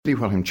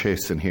What I'm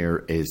chasing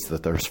here is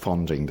that there's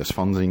funding. There's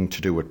funding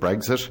to do with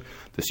Brexit,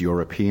 there's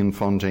European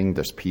funding,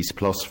 there's Peace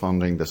Plus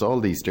funding, there's all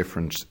these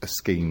different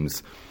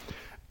schemes.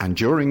 And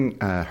during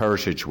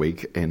Heritage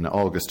Week in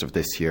August of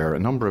this year, a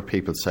number of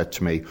people said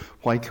to me,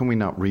 why can we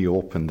not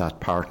reopen that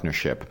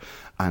partnership?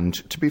 And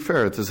to be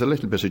fair, there's a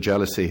little bit of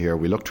jealousy here.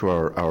 We look to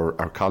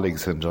our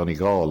colleagues in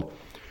Donegal,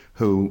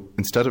 who,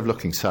 instead of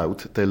looking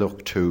south, they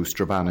look to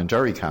Strabane and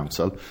Derry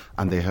Council,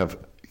 and they have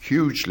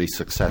hugely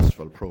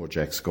successful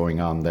projects going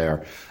on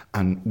there,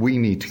 and we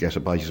need to get a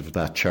bite of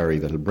that cherry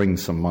that'll bring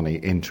some money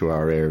into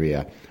our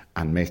area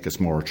and make us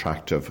more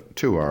attractive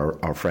to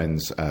our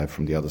friends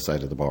from the other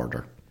side of the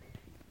border.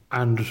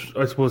 And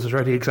I suppose there's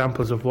already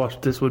examples of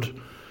what this would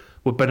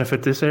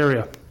benefit this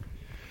area.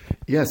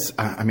 Yes,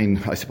 I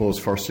mean, I suppose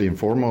firstly and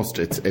foremost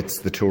it's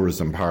the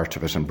tourism part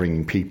of it and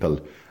bringing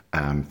people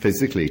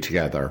physically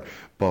together,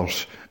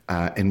 but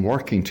in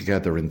working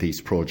together in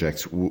these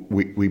projects,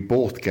 we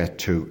both get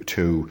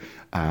to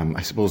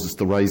I suppose it's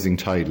the rising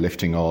tide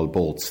lifting all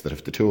boats, that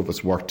if the two of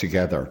us work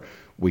together,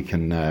 we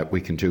can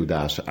do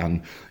that.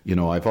 And, you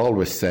know, I've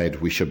always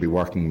said we should be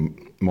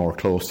working more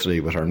closely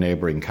with our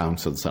neighbouring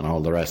councils and all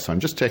the rest. So I'm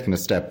just taking a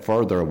step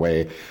further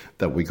away,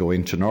 that we go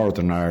into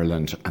Northern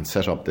Ireland and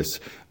set up this.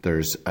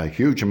 There's a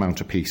huge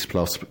amount of Peace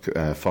Plus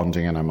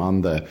funding, and I'm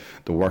on the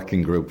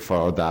working group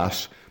for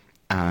that.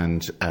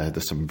 And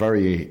there's some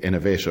very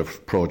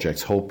innovative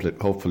projects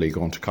hopefully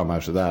going to come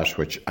out of that,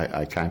 which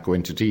I can't go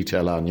into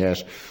detail on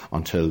yet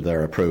until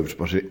they're approved.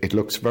 But it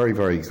looks very,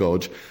 very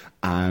good.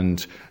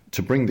 And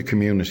to bring the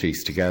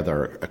communities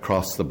together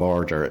across the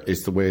border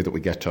is the way that we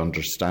get to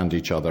understand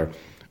each other.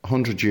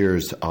 100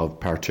 years of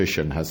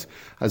partition has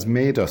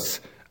made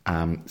us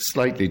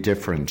slightly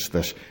different,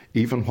 that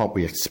even what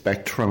we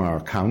expect from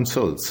our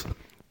councils,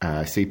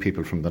 I see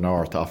people from the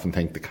north often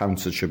think the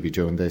council should be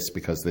doing this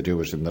because they do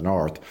it in the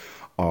north,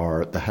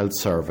 or the health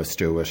service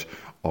do it,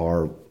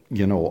 or,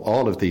 you know,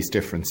 all of these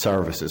different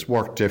services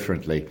work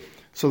differently,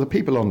 so that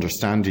people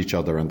understand each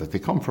other and that they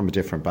come from a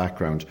different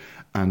background.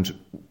 And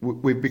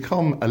we've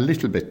become a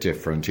little bit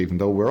different, even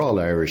though we're all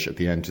Irish at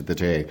the end of the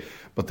day,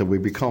 but that we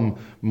become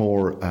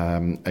more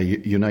a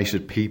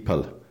united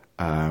people,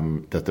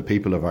 that the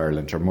people of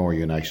Ireland are more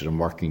united and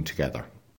working together.